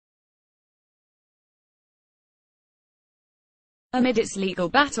Amid its legal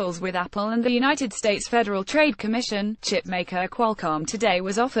battles with Apple and the United States Federal Trade Commission, chipmaker Qualcomm today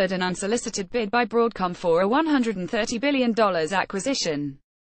was offered an unsolicited bid by Broadcom for a $130 billion acquisition.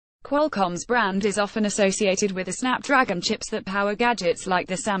 Qualcomm's brand is often associated with the Snapdragon chips that power gadgets like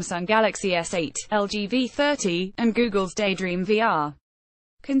the Samsung Galaxy S8, LG V30, and Google's Daydream VR.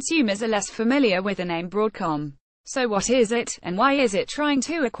 Consumers are less familiar with the name Broadcom. So what is it, and why is it trying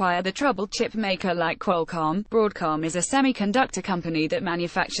to acquire the troubled chip maker like Qualcomm? Broadcom is a semiconductor company that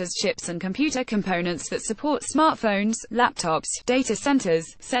manufactures chips and computer components that support smartphones, laptops, data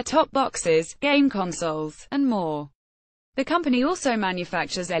centers, set-top boxes, game consoles, and more. The company also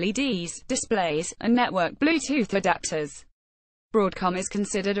manufactures LEDs, displays, and network Bluetooth adapters. Broadcom is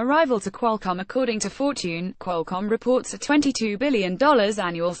considered a rival to Qualcomm according to Fortune. Qualcomm reports a $22 billion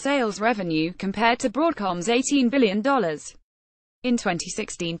annual sales revenue, compared to Broadcom's $18 billion. In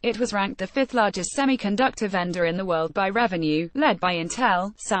 2016, it was ranked the fifth largest semiconductor vendor in the world by revenue, led by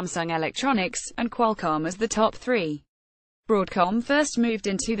Intel, Samsung Electronics, and Qualcomm as the top three. Broadcom first moved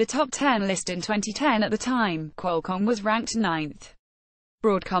into the top 10 list in 2010. At the time, Qualcomm was ranked 9th.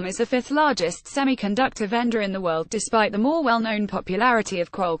 Broadcom is the fifth largest semiconductor vendor in the world. Despite the more well-known popularity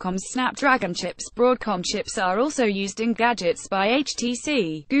of Qualcomm's Snapdragon chips, Broadcom chips are also used in gadgets by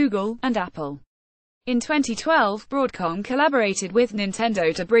HTC, Google, and Apple. In 2012, Broadcom collaborated with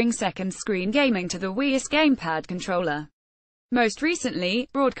Nintendo to bring second-screen gaming to the Wii's gamepad controller. Most recently,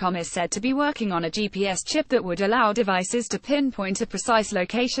 Broadcom is said to be working on a GPS chip that would allow devices to pinpoint a precise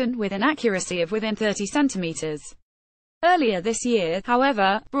location with an accuracy of within 30 centimeters. Earlier this year,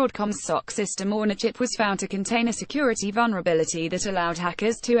 however, Broadcom's SOC system on a chip was found to contain a security vulnerability that allowed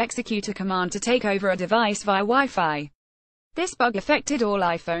hackers to execute a command to take over a device via Wi-Fi. This bug affected all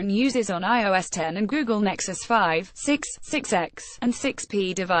iPhone users on iOS 10 and Google Nexus 5, 6, 6X, and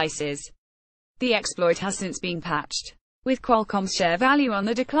 6P devices. The exploit has since been patched. With Qualcomm's share value on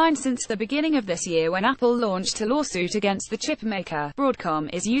the decline since the beginning of this year when Apple launched a lawsuit against the chip maker,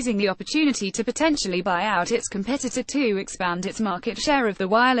 Broadcom is using the opportunity to potentially buy out its competitor to expand its market share of the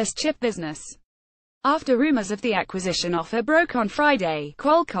wireless chip business. After rumors of the acquisition offer broke on Friday,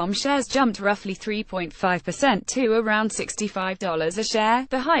 Qualcomm shares jumped roughly 3.5% to around $65 a share,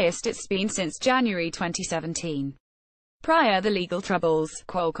 the highest it's been since January 2017. Prior the legal troubles,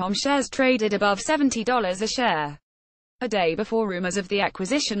 Qualcomm shares traded above $70 a share. A day before rumors of the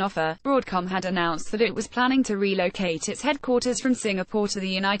acquisition offer, Broadcom had announced that it was planning to relocate its headquarters from Singapore to the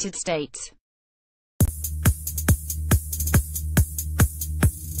United States.